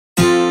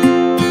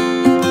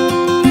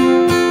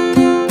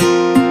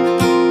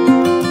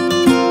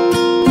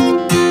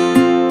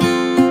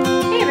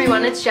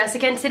it's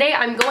Jessica, and today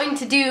I'm going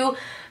to do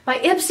my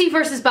Ipsy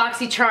versus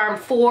Boxycharm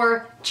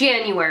for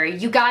January.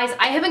 You guys,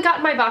 I haven't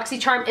gotten my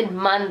Boxycharm in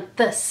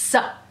months.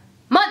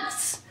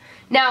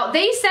 Now,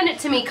 they sent it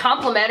to me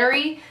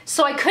complimentary,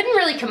 so I couldn't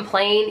really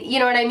complain, you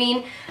know what I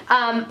mean?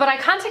 But I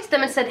contacted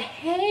them and said,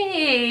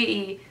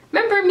 hey,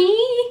 remember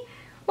me?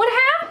 What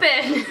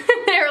happened?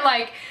 They were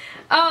like,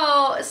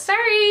 oh,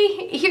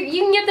 sorry, here,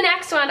 you can get the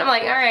next one. I'm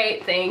like, all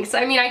right, thanks.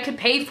 I mean, I could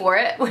pay for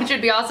it, which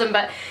would be awesome,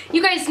 but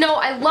you guys know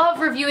I love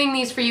reviewing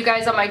these for you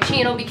guys on my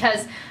channel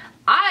because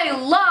I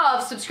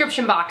love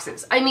subscription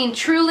boxes. I mean,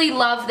 truly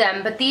love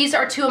them, but these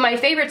are two of my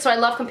favorites, so I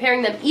love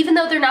comparing them, even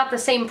though they're not the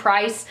same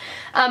price.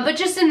 But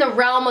just in the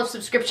realm of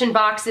subscription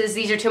boxes,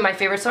 these are two of my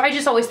favorites, so I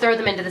just always throw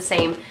them into the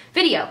same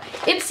video.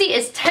 Ipsy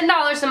is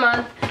 $10 a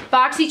month.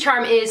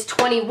 Boxycharm is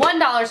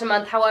 $21 a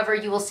month. However,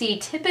 you will see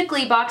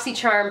typically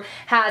Boxycharm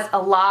has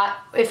a lot,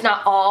 if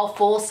not all,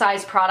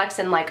 full-size products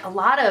and like a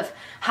lot of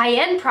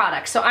high-end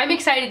products. So I'm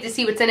excited to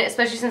see what's in it,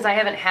 especially since I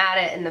haven't had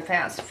it in the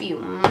past few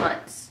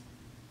months.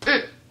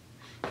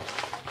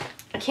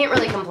 I can't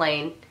really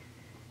complain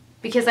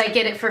because I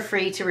get it for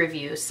free to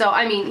review. So,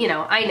 I mean, you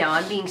know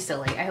I'm being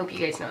silly. I hope you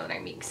guys know that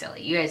I'm being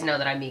silly. You guys know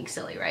that I'm being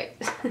silly, right?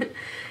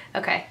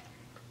 Okay.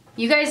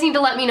 You guys need to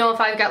let me know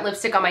if I've got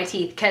lipstick on my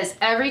teeth because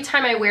every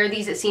time I wear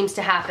these, it seems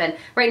to happen.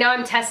 Right now,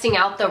 I'm testing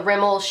out the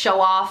Rimmel Show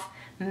Off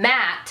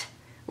Matte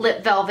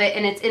Lip Velvet,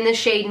 and it's in the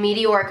shade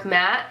Meteoric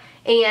Matte,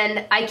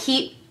 and I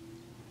keep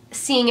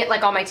seeing it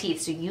like on my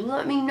teeth. So you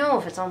let me know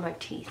if it's on my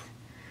teeth.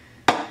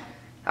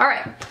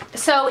 Alright,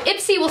 so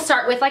Ipsy will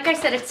start with, like I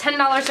said, it's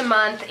 $10 a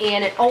month,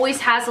 and it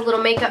always has a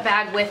little makeup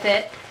bag with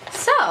it.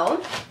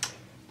 So,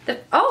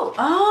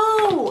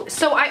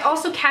 so I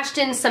also cashed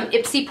in some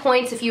Ipsy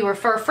points. If you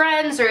refer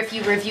friends or if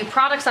you review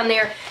products on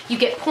there, you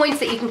get points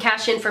that you can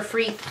cash in for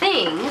free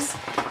things,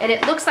 and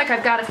it looks like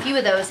I've got a few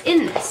of those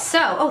in this.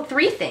 So,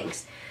 3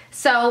 things.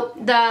 So,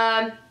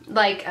 the,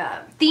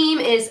 theme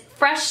is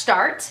Fresh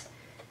Start.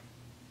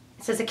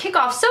 It says, a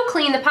kickoff so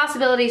clean, the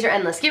possibilities are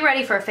endless. Get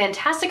ready for a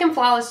fantastic and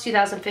flawless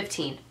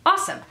 2015.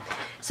 Awesome.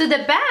 So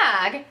the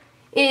bag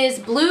is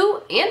blue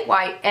and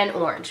white and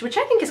orange, which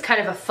I think is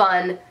kind of a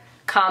fun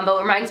combo.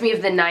 It reminds me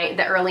of the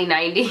early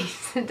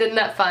 90s. Isn't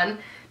that fun?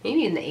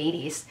 Maybe in the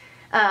 80s.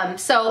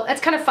 So that's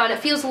kind of fun. It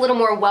feels a little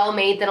more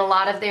well-made than a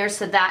lot of theirs,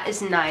 so that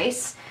is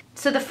nice.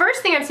 So the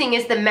first thing I'm seeing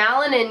is the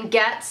Malin &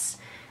 Getz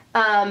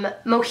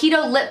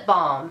Mojito Lip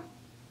Balm.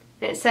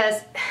 And it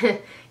says,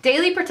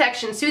 daily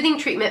protection, soothing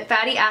treatment,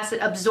 fatty acid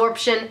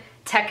absorption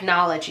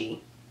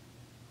technology.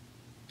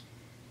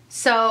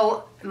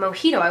 So,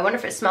 mojito, I wonder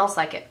if it smells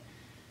like it.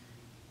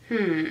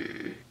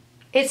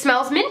 It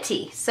smells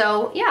minty,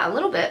 so yeah, a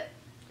little bit.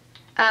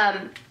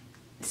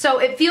 So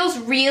it feels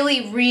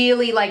really,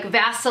 really like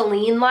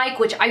Vaseline-like,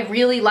 which I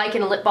really like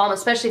in a lip balm,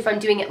 especially if I'm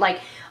doing it like,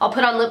 I'll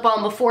put on lip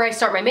balm before I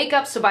start my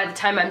makeup, so by the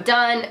time I'm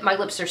done, my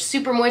lips are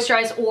super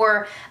moisturized,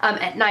 or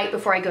at night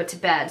before I go to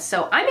bed.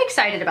 So I'm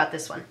excited about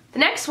this one. The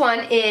next one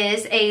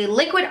is a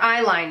liquid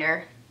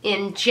eyeliner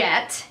in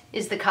Jet,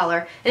 is the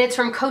color, and it's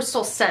from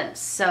Coastal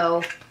Scents.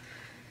 So,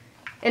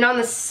 and on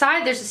the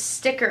side there's a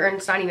sticker, and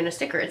it's not even a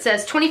sticker. It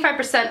says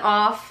 25%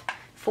 off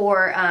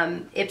for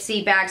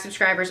Ipsy bag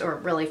subscribers, or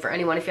really for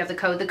anyone if you have the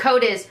code. The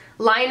code is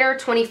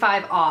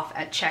liner25 off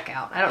at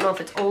checkout. I don't know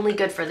if it's only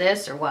good for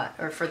this or what,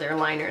 or for their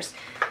liners.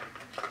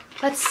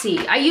 Let's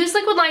see. I use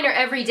liquid liner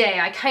every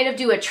day. I kind of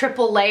do a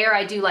triple layer.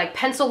 I do like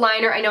pencil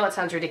liner. I know it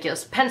sounds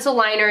ridiculous. Pencil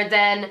liner,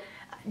 then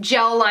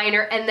gel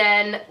liner, and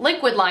then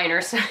liquid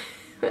liner. So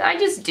I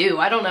just do.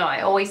 I don't know.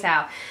 I always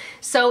have.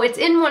 So it's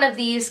in one of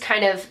these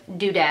kind of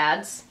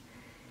doodads.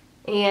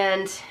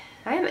 And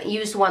I haven't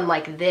used one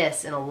like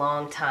this in a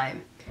long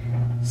time.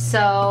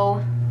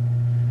 So,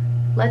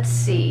 let's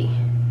see.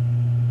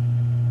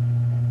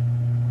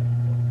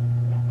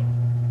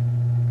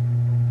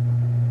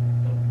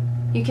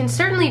 You can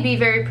certainly be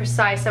very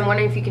precise. I'm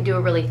wondering if you can do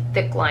a really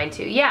thick line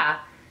too. Yeah.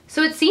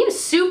 So it seems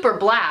super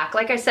black.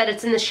 Like I said,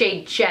 it's in the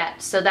shade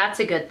Jet, so that's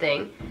a good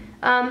thing.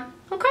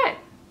 Okay.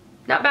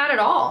 Not bad at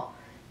all.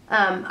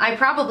 I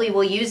probably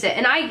will use it.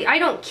 And I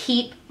don't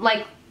keep,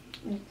 like,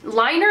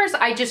 liners,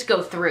 I just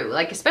go through,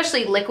 like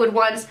especially liquid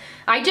ones.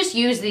 I just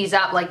use these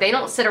up, like they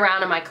don't sit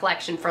around in my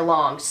collection for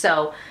long.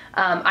 So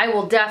I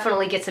will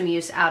definitely get some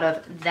use out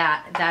of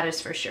that, that is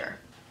for sure.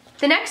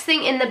 The next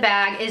thing in the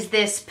bag is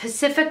this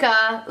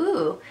Pacifica,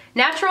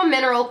 Natural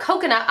Mineral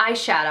Coconut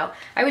Eyeshadow.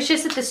 I was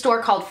just at the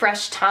store called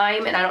Fresh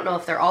Time, and I don't know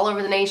if they're all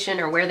over the nation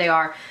or where they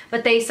are,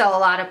 but they sell a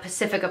lot of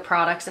Pacifica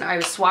products, and I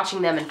was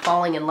swatching them and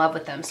falling in love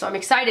with them. So I'm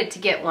excited to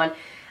get one.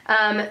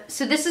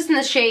 So this is in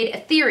the shade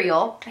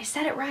Ethereal. I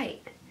said it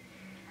right.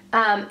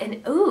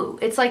 And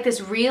it's like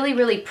this really,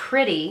 really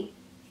pretty,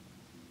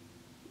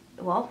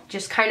 well,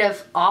 just kind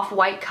of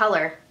off-white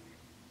color.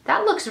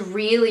 That looks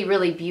really,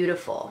 really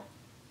beautiful.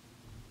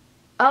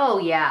 Oh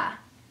yeah.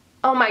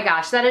 Oh my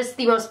gosh, that is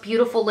the most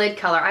beautiful lid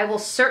color. I will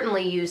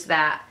certainly use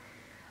that.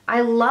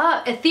 I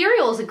love,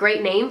 Ethereal is a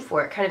great name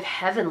for it, kind of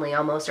heavenly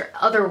almost, or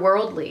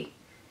otherworldly.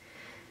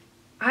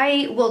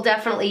 I will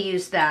definitely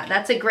use that.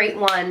 That's a great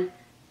one.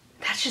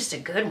 That's just a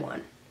good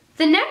one.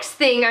 The next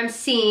thing I'm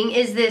seeing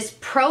is this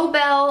Pro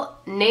Bell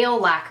nail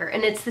lacquer,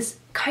 and it's this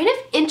kind of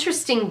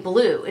interesting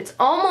blue. It's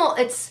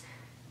almost,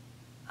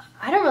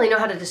 I don't really know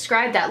how to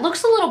describe that. It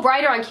looks a little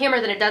brighter on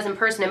camera than it does in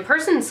person. In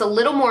person, it's a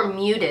little more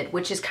muted,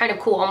 which is kind of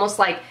cool, almost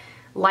like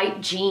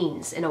light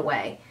jeans in a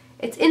way.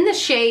 It's in the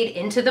shade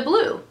Into the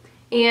Blue,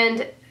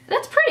 and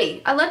that's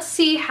pretty. Let's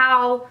see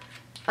how,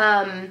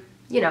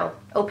 you know,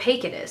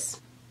 opaque it is.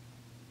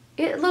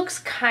 It looks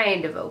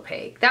kind of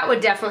opaque. That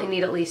would definitely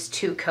need at least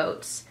 2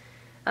 coats,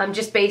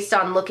 just based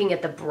on looking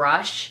at the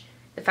brush,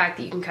 the fact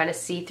that you can kind of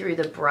see through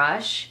the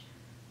brush.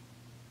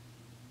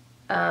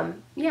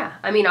 Yeah,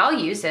 I mean, I'll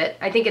use it.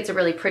 I think it's a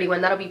really pretty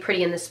one. That'll be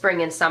pretty in the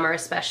spring and summer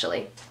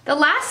especially. The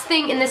last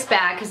thing in this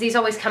bag, because these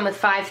always come with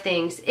 5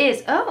 things,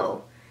 is,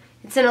 oh,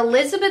 it's an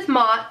Elizabeth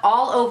Mott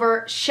all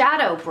over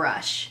shadow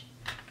brush.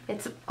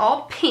 It's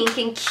all pink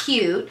and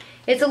cute.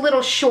 It's a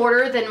little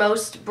shorter than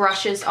most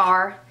brushes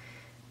are.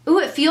 Ooh,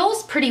 it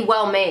feels pretty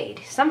well made.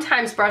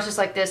 Sometimes brushes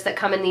like this that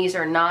come in these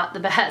are not the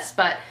best,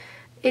 but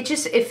it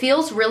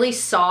feels really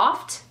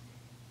soft.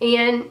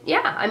 And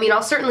yeah, I mean,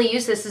 I'll certainly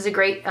use this as a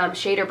great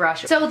shader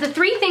brush. So the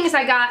 3 things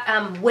I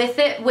got with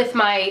it, with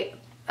my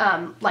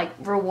like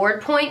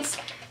reward points,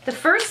 the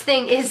first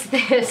thing is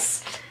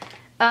this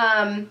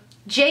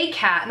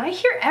J-Cat. And I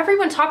hear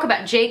everyone talk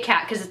about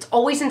J-Cat because it's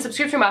always in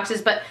subscription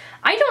boxes, but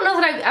I don't know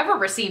that I've ever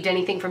received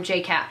anything from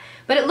J-Cat.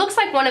 But it looks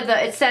like one of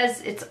the, it says,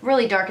 it's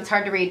really dark, it's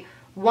hard to read,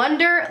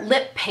 Wonder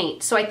Lip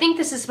Paint. So I think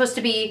this is supposed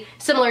to be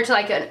similar to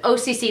like an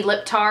OCC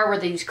lip tar, where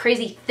these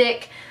crazy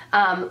thick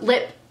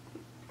lip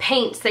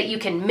paints that you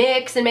can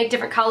mix and make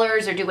different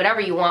colors or do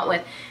whatever you want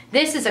with.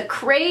 This is a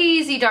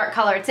crazy dark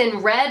color. It's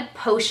in Red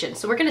Potion.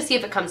 So we're gonna see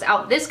if it comes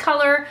out this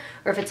color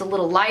or if it's a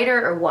little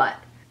lighter or what.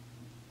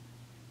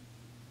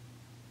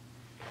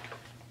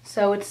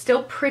 So it's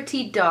still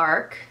pretty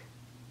dark.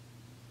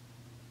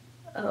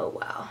 Oh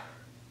wow.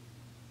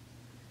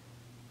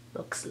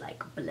 Looks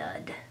like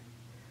blood.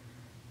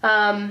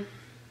 I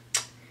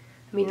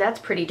mean, that's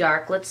pretty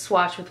dark. Let's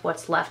swatch with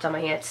what's left on my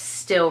hand. It's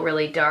still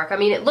really dark. I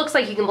mean, it looks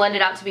like you can blend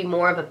it out to be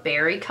more of a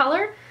berry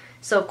color.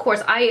 So of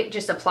course, I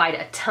just applied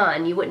a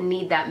ton. You wouldn't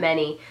need that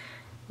many.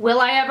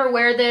 Will I ever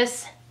wear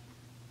this?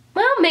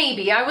 Well,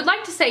 maybe. I would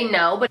like to say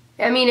no, but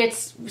I mean,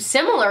 it's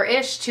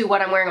similar-ish to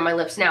what I'm wearing on my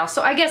lips now.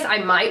 So I guess I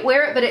might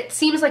wear it, but it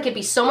seems like it'd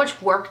be so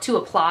much work to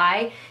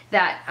apply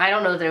that I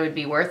don't know that it would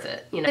be worth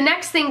it. You know? The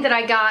next thing that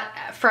I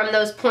got from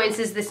those points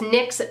is this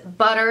NYX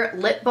Butter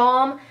Lip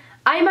Balm.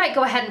 I might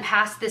go ahead and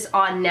pass this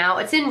on now.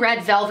 It's in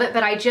Red Velvet,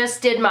 but I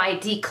just did my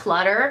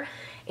declutter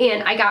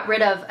and I got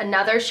rid of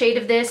another shade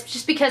of this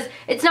just because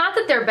it's not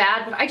that they're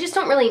bad, but I just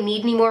don't really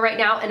need any more right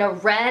now. And a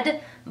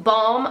red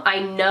balm, I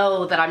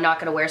know that I'm not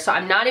gonna wear, so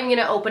I'm not even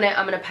gonna open it.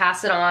 I'm gonna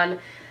pass it on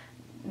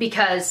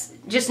because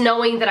just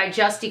knowing that I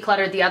just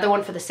decluttered the other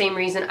one for the same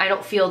reason, I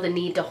don't feel the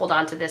need to hold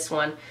on to this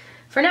one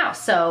for now.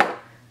 So,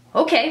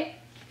 okay.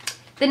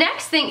 The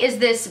next thing is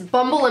this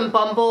Bumble and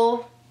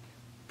Bumble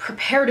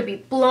Prepare to be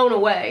Blown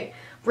Away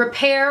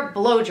Repair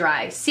Blow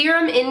Dry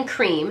Serum in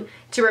Cream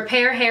to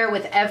repair hair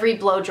with every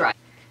blow dry.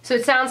 So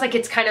it sounds like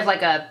it's kind of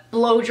like a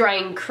blow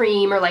drying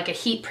cream or like a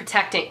heat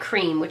protectant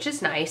cream, which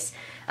is nice.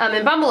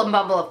 And Bumble and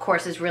Bumble, of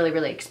course, is really,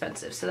 really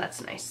expensive, so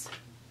that's nice.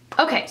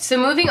 Okay, so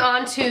moving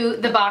on to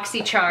the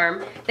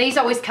Boxycharm. These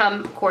always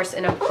come, of course,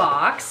 in a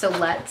box, so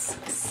let's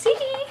see.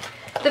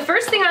 The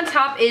first thing on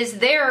top is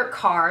their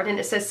card, and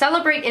it says,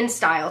 "Celebrate in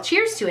style.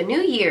 Cheers to a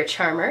new year,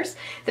 Charmers.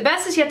 The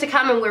best is yet to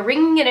come, and we're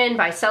ringing it in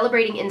by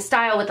celebrating in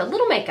style with a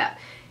little makeup.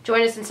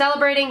 Join us in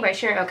celebrating by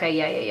sharing."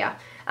 Okay, yeah.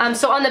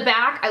 So on the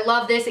back, I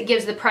love this. It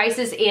gives the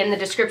prices and the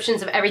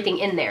descriptions of everything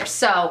in there.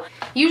 So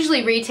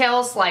usually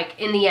retails like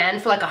in the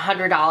end for like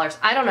 $100.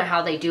 I don't know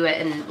how they do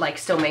it and like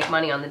still make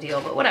money on the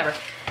deal, but whatever.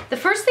 The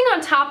first thing on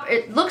top,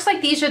 it looks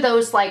like these are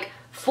those like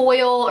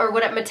foil or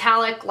what,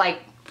 metallic like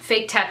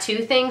fake tattoo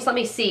things. Let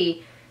me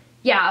see.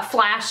 Yeah, a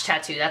flash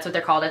tattoo, that's what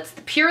they're called. It's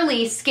the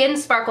Purely Skin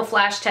Sparkle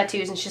Flash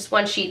Tattoos, and it's just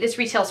one sheet. This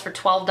retails for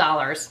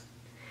 $12.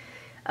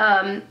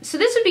 So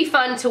this would be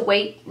fun to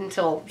wait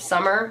until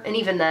summer, and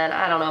even then,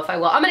 I don't know if I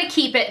will. I'm gonna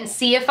keep it and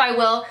see if I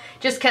will,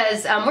 just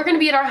because we're gonna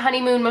be at our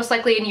honeymoon most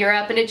likely in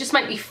Europe, and it just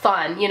might be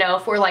fun, you know,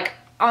 if we're like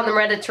on the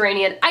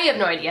Mediterranean. I have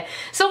no idea.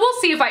 So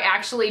we'll see if I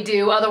actually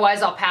do,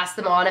 otherwise I'll pass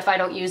them on if I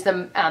don't use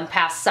them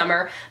past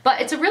summer. But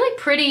it's a really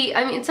pretty,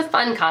 I mean, it's a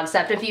fun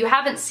concept. If you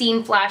haven't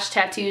seen flash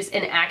tattoos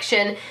in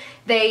action,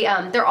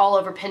 they're all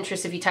over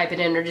Pinterest if you type it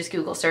in or just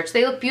Google search.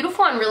 They look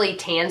beautiful on really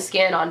tan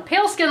skin. On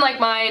pale skin like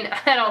mine,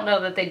 I don't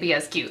know that they'd be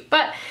as cute,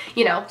 but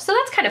you know, so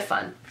that's kind of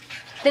fun.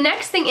 The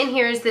next thing in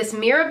here is this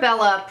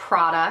Mirabella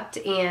product,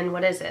 and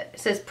what is it? It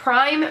says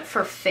Prime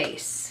for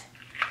Face.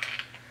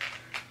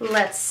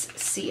 Let's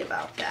see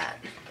about that.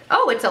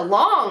 Oh, it's a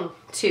long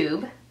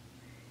tube.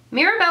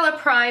 Mirabella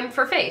Prime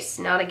for Face,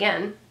 not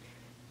again.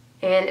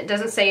 And it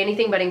doesn't say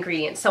anything but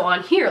ingredients. So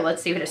on here,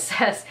 let's see what it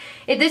says.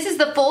 This is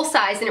the full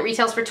size and it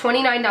retails for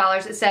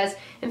 $29. It says,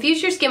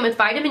 infuse your skin with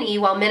vitamin E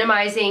while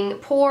minimizing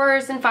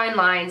pores and fine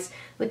lines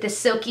with this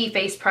silky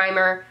face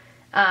primer.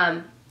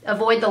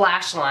 Avoid the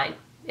lash line,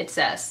 it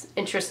says.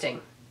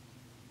 Interesting.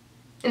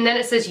 And then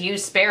it says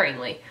use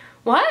sparingly.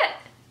 What?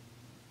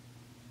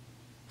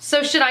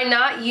 So should I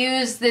not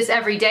use this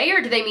every day,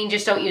 or do they mean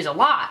just don't use a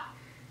lot?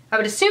 I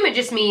would assume it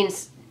just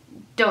means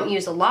don't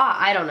use a lot.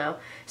 I don't know.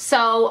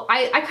 So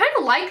I kind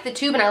of like the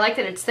tube, and I like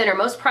that it's thinner.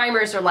 Most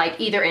primers are like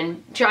either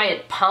in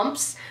giant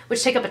pumps,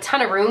 which take up a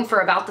ton of room for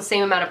about the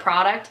same amount of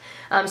product.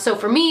 So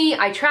for me,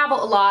 I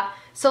travel a lot.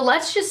 So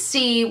let's just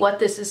see what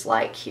this is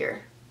like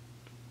here.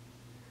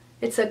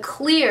 It's a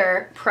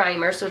clear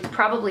primer, so it's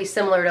probably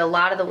similar to a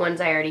lot of the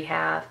ones I already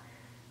have.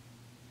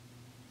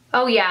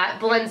 Oh yeah, it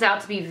blends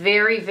out to be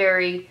very,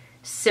 very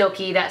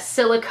silky, that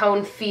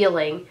silicone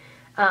feeling.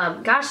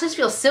 Gosh, this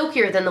feels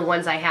silkier than the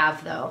ones I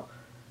have though.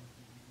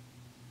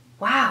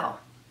 Wow.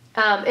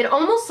 It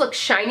almost looks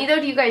shiny though.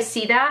 Do you guys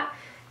see that?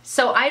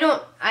 So I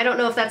don't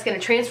know if that's going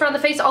to transfer on the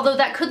face, although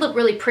that could look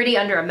really pretty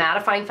under a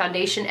mattifying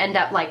foundation, end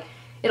up like,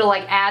 it'll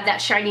like add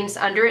that shininess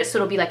under it, so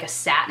it'll be like a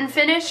satin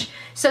finish.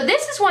 So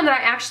this is one that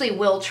I actually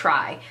will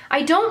try.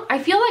 I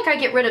feel like I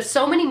get rid of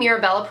so many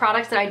Mirabella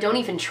products and I don't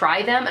even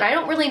try them, and I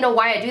don't really know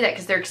why I do that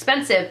because they're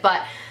expensive,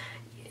 but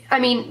I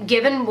mean,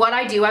 given what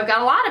I do, I've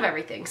got a lot of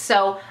everything.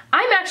 So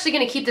I'm actually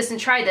going to keep this and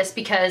try this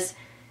because,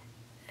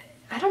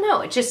 I don't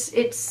know, it just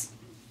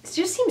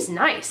seems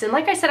nice. And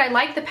like I said, I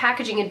like the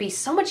packaging. It'd be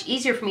so much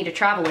easier for me to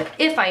travel with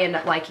if I end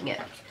up liking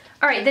it.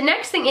 All right, the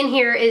next thing in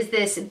here is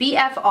this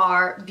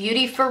BFR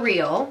Beauty for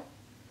Real,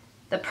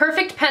 the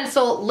Perfect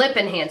Pencil Lip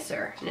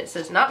Enhancer. And it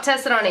says not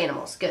tested on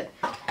animals. Good.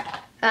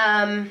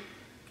 That's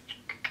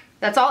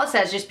all it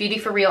says, just Beauty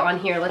for Real on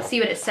here. Let's see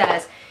what it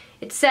says.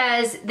 It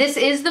says, this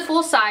is the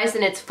full size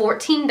and it's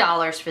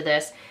 $14 for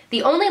this.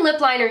 The only lip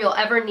liner you'll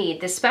ever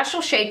need. This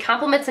special shade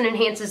complements and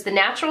enhances the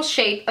natural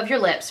shape of your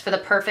lips for the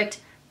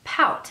perfect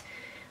pout.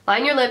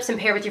 Line your lips and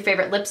pair with your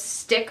favorite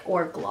lipstick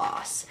or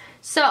gloss.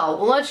 So,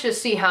 well, let's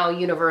just see how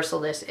universal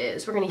this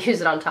is. We're going to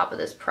use it on top of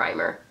this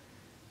primer.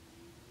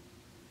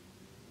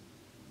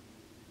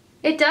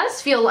 It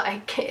does feel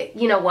like,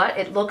 you know what?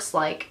 It looks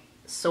like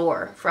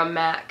Soar from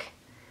MAC.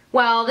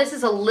 Well, this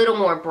is a little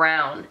more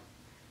brown.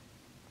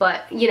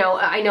 But, you know,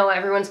 I know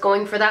everyone's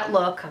going for that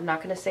look. I'm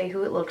not going to say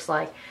who it looks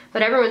like.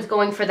 But everyone's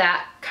going for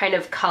that kind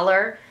of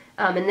color.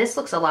 And this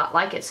looks a lot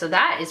like it. So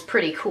that is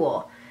pretty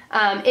cool.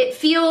 It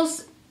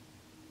feels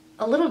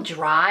a little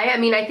dry. I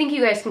mean, I think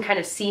you guys can kind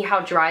of see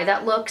how dry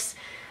that looks.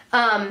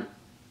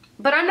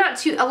 But I'm not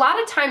too, a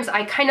lot of times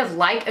I kind of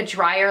like a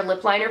drier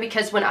lip liner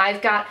because when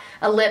I've got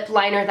a lip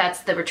liner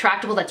that's the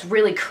retractable, that's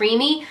really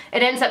creamy,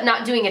 it ends up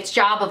not doing its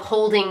job of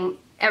holding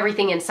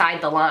everything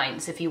inside the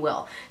lines, if you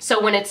will.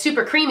 So when it's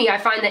super creamy, I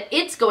find that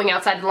it's going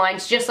outside the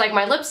lines just like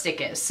my lipstick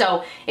is.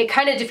 So it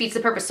kind of defeats the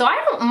purpose. So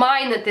I don't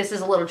mind that this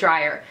is a little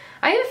drier.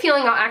 I have a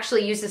feeling I'll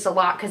actually use this a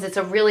lot because it's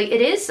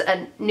it is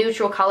a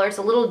neutral color. It's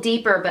a little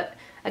deeper, but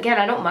again,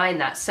 I don't mind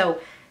that.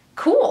 So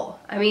cool.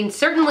 I mean,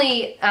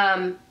 certainly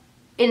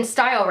in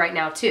style right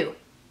now too.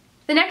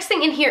 The next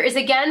thing in here is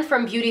again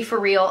from Beauty for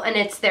Real, and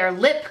it's their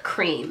lip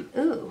cream.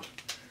 Ooh.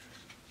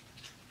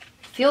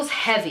 Feels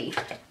heavy.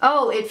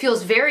 Oh, it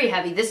feels very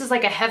heavy. This is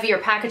like a heavier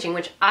packaging,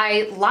 which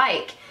I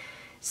like.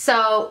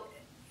 So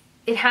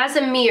it has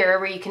a mirror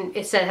where you can,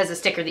 it has a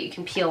sticker that you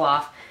can peel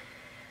off.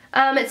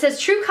 It says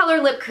True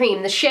Color Lip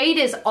Cream. The shade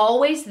is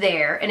always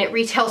there and it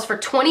retails for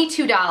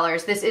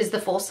 $22. This is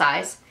the full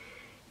size.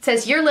 It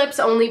says your lips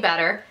only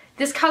better.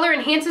 This color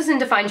enhances and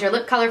defines your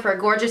lip color for a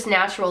gorgeous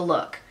natural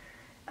look.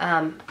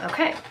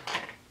 Okay.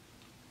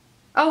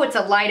 Oh, it's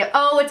a light.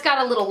 Oh, it's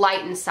got a little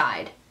light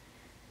inside.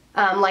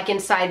 Like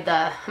inside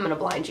the, I'm gonna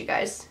blind you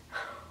guys.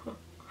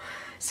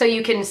 So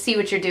you can see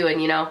what you're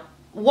doing, you know.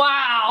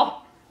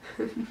 Wow!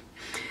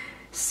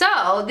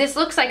 So this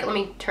looks like, let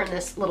me turn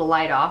this little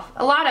light off.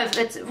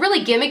 It's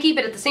really gimmicky,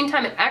 but at the same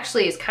time it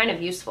actually is kind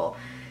of useful.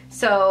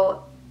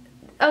 So,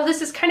 oh,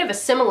 this is kind of a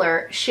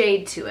similar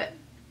shade to it.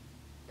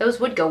 Those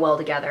would go well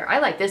together. I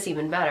like this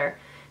even better.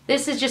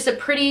 This is just a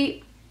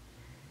pretty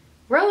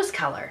rose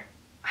color.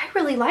 I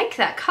really like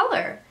that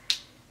color.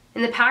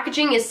 And the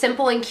packaging is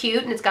simple and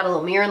cute, and it's got a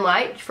little mirror and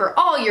light for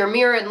all your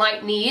mirror and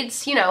light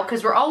needs, you know,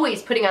 because we're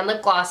always putting on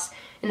lip gloss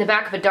in the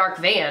back of a dark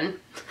van.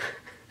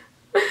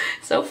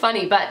 So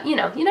funny, but you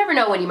know, you never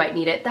know when you might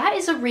need it. That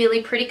is a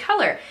really pretty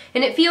color,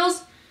 and it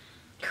feels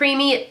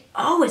creamy.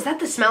 Oh, is that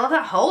the smell of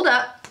that? Hold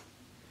up.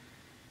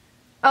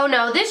 Oh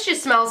no, this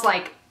just smells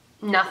like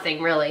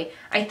nothing really.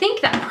 I think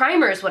that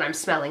primer is what I'm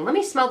smelling. Let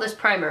me smell this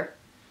primer.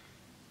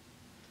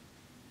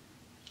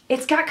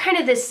 It's got kind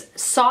of this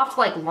soft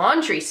like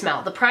laundry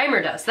smell. The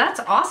primer does. That's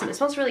awesome. It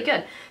smells really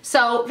good.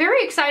 So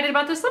very excited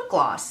about this lip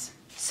gloss.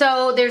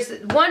 So there's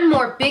one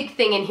more big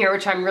thing in here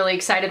which I'm really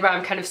excited about.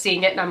 I'm kind of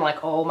seeing it and I'm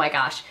like, oh my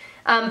gosh.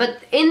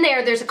 But in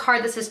there's a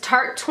card that says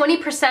Tarte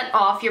 20%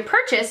 off your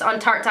purchase on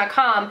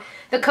Tarte.com.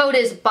 The code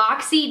is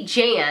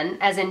BOXYJAN,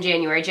 as in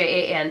January,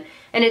 J-A-N,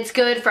 and it's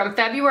good from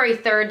February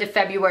 3rd to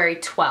February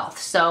 12th.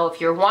 So if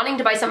you're wanting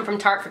to buy something from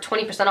Tarte for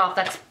 20% off,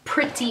 that's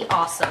pretty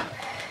awesome.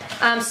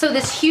 So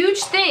this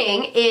huge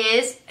thing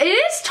it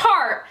is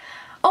Tarte.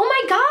 Oh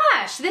my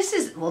gosh, this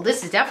is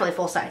definitely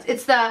full size.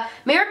 It's the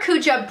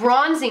Maracuja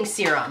Bronzing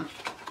Serum.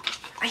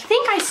 I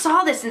think I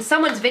saw this in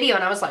someone's video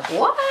and I was like,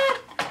 what?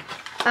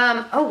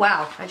 Oh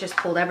wow, I just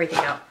pulled everything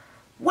out.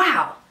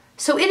 Wow.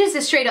 So it is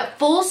a straight up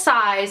full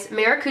size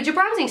Maracuja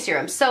bronzing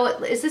serum. So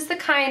is this the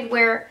kind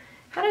where,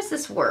 how does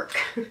this work?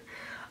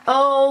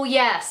 Oh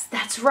yes,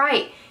 that's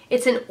right.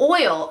 It's an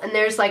oil and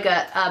there's like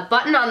a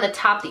button on the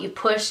top that you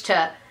push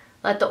to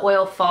let the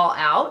oil fall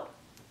out.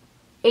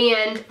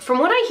 And from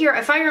what I hear,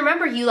 if I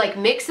remember, you like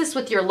mix this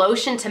with your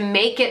lotion to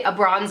make it a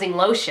bronzing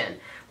lotion,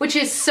 which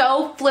is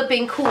so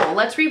flipping cool.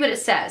 Let's read what it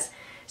says.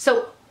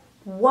 So,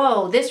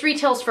 whoa, this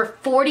retails for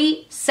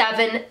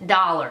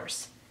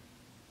 $47.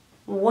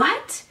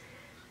 What?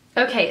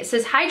 Okay, it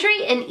says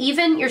hydrate and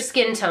even your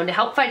skin tone to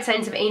help fight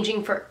signs of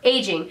aging for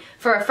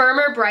a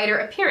firmer, brighter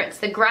appearance.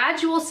 The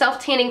gradual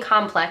self-tanning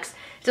complex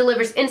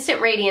delivers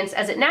instant radiance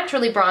as it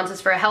naturally bronzes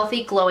for a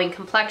healthy, glowing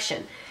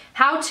complexion.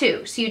 How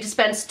to? So you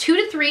dispense 2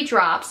 to 3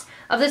 drops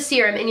of the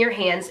serum in your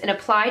hands and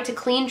apply to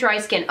clean, dry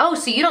skin. Oh,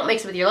 so you don't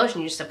mix it with your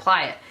lotion, you just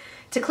apply it.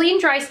 To clean,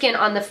 dry skin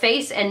on the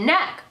face and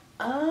neck.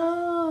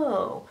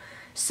 Oh.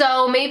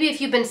 So maybe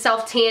if you've been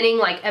self-tanning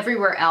like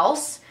everywhere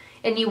else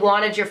and you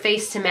wanted your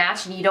face to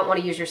match and you don't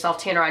want to use your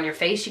self-tanner on your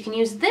face, you can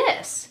use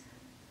this.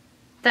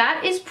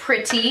 That is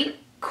pretty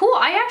cool.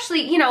 I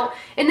actually, you know,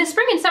 in the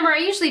spring and summer, I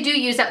usually do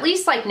use at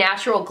least like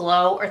Natural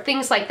Glow or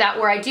things like that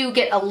where I do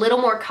get a little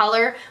more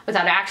color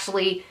without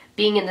actually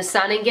being in the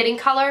sun and getting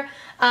color.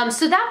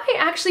 So that might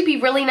actually be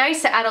really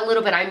nice to add a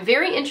little bit. I'm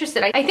very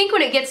interested. I think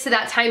when it gets to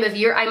that time of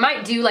year, I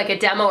might do like a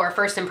demo or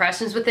first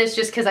impressions with this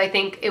just because I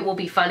think it will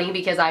be funny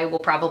because I will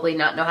probably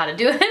not know how to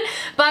do it.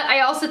 But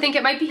I also think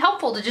it might be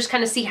helpful to just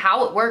kind of see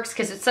how it works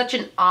because it's such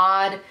an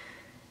odd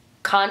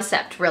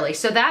concept, really.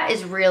 So that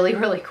is really,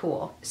 really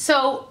cool.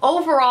 So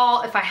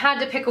overall, if I had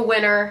to pick a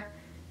winner,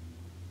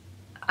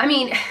 I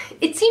mean,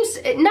 it seems,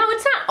 no,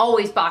 it's not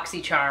always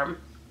Boxycharm,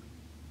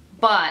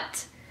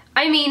 but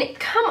I mean,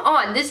 come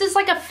on, this is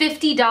like a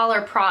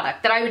 $50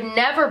 product that I would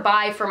never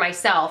buy for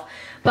myself.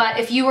 But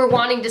if you were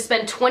wanting to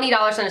spend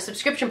 $20 on a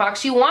subscription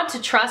box, you want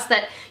to trust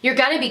that you're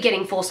gonna be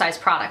getting full-size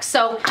products.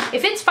 So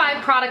if it's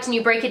 5 products and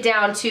you break it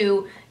down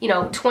to, you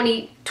know,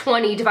 20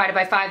 divided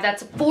by 5,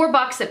 that's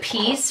 $4 a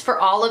piece for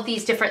all of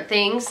these different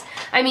things.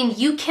 I mean,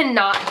 you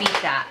cannot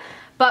beat that.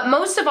 But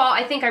most of all,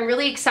 I think I'm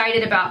really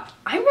excited about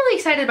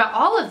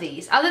all of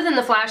these, other than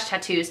the flash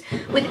tattoos.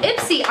 With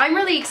Ipsy, I'm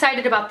really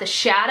excited about the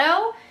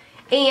shadow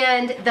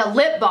and the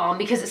lip balm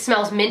because it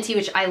smells minty,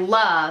 which I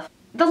love.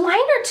 The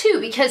liner too,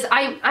 because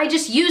I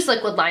just use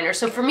liquid liner,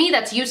 so for me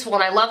that's useful,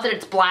 and I love that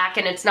it's black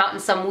and it's not in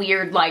some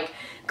weird like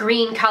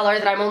green color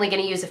that I'm only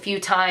going to use a few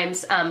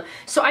times.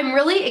 So I'm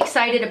really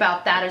excited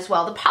about that as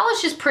well. The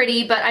polish is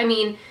pretty, but I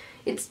mean,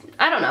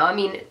 I don't know, I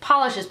mean,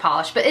 polish is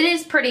polish, but it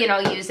is pretty and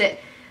I'll use it.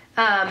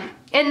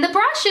 And the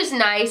brush is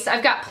nice.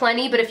 I've got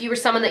plenty, but if you were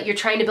someone that you're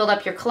trying to build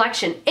up your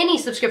collection, any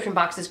subscription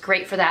box is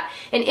great for that.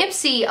 And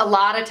Ipsy a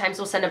lot of times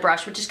will send a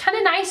brush, which is kind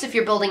of nice if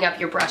you're building up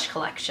your brush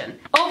collection.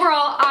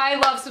 Overall, I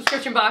love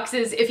subscription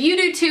boxes. If you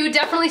do too,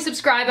 definitely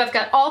subscribe. I've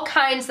got all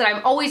kinds that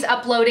I'm always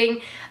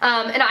uploading,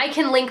 and I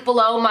can link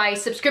below my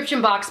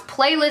subscription box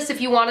playlist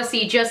if you want to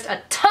see just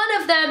a ton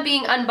of them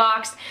being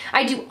unboxed.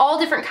 I do all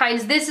different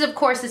kinds. This is, of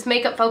course, this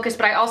makeup focused,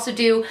 but I also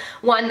do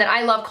one that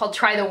I love called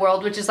Try the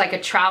World, which is like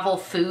a travel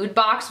food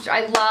box, which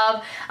I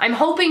love. I'm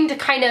hoping to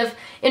kind of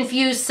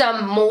infuse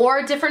some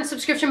more different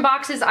subscription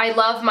boxes. I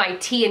love my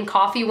tea and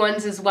coffee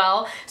ones as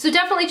well. So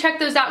definitely check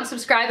those out and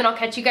subscribe, and I'll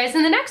catch you guys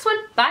in the next one.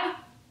 Bye.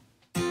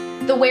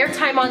 The wear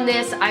time on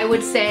this, I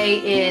would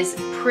say, is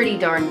pretty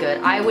darn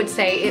good. I would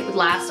say it would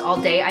last all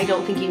day. I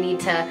don't think you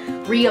need to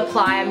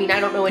reapply. I mean, I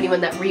don't know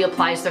anyone that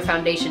reapplies their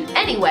foundation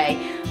anyway,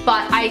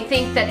 but I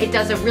think that it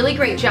does a really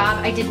great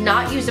job. I did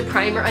not use a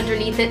primer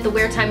underneath it. The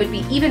wear time would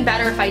be even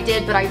better if I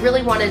did, but I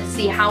really wanted to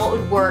see how it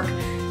would work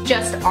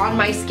just on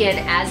my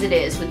skin as it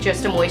is with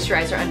just a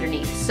moisturizer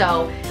underneath.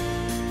 So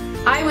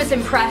I was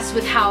impressed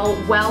with how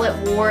well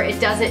it wore. It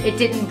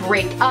didn't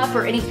break up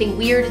or anything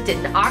weird. It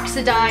didn't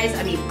oxidize.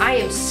 I mean, I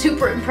am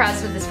super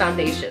impressed with this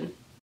foundation.